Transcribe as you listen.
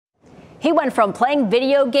He went from playing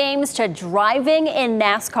video games to driving in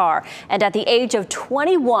NASCAR. And at the age of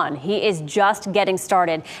 21, he is just getting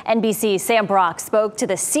started. NBC's Sam Brock spoke to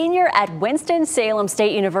the senior at Winston-Salem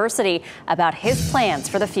State University about his plans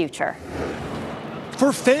for the future.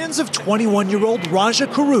 For fans of 21-year-old Rajah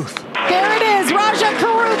Caruth. There it is. Rajah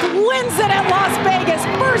Caruth wins it at Las Vegas.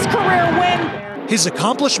 First career win. His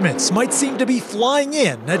accomplishments might seem to be flying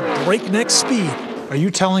in at breakneck speed. Are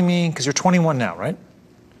you telling me, because you're 21 now, right?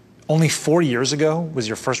 Only 4 years ago was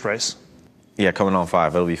your first race? Yeah, coming on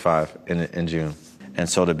 5. It'll be 5 in June. And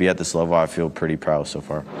so to be at this level, I feel pretty proud so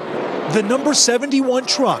far. The number 71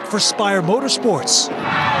 truck for Spire Motorsports.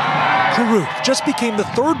 Caruth just became the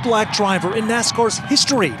third black driver in NASCAR's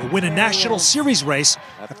history to win a NASCAR Series race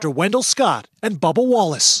after Wendell and Bubba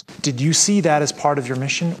Wallace. Did you see that as part of your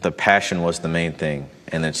mission? The passion was the main thing,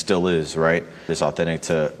 and it still is, right? It's authentic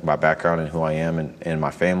to my background and who I am and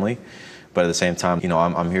my family. But at the same time, you know,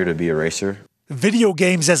 I'm here to be a racer. Video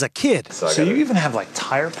games as a kid. So you even have like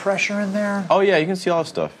tire pressure in there? Oh yeah, you can see all the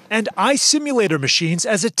stuff. And iSimulator machines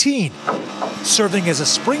as a teen, serving as a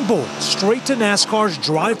springboard straight to NASCAR's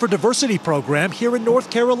Drive for Diversity program here in North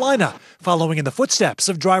Carolina, following in the footsteps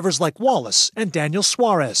of drivers like Wallace and Daniel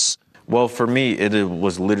Suarez. Well, for me, it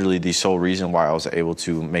was literally the sole reason why I was able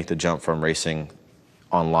to make the jump from racing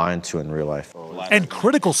online to in real life. And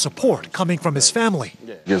critical support coming from his family.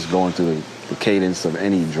 Just going through the cadence of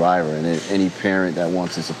any driver and any parent that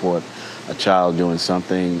wants to support a child doing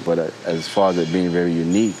something, but as far as it being very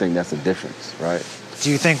unique, I think that's the difference, right?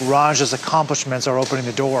 Do you think Rajah's accomplishments are opening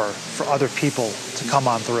the door for other people to come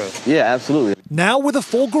on through? Yeah, absolutely. Now with a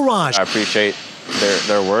full garage. I appreciate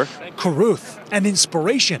their work. Caruth, an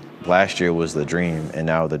inspiration. Last year was the dream, and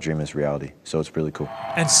now the dream is reality. So it's really cool.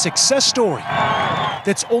 And success story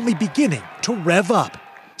that's only beginning to rev up.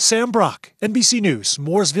 Sam Brock, NBC News,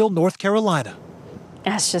 Mooresville, North Carolina.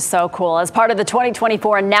 That's just so cool. As part of the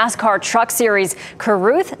 2024 NASCAR Truck Series,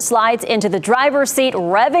 Caruth slides into the driver's seat,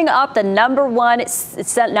 revving up the number one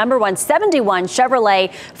 71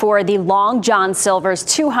 Chevrolet for the Long John Silver's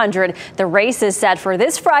 200. The race is set for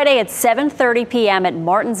this Friday at 7:30 p.m. at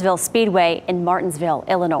Martinsville Speedway in Martinsville,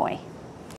 Illinois.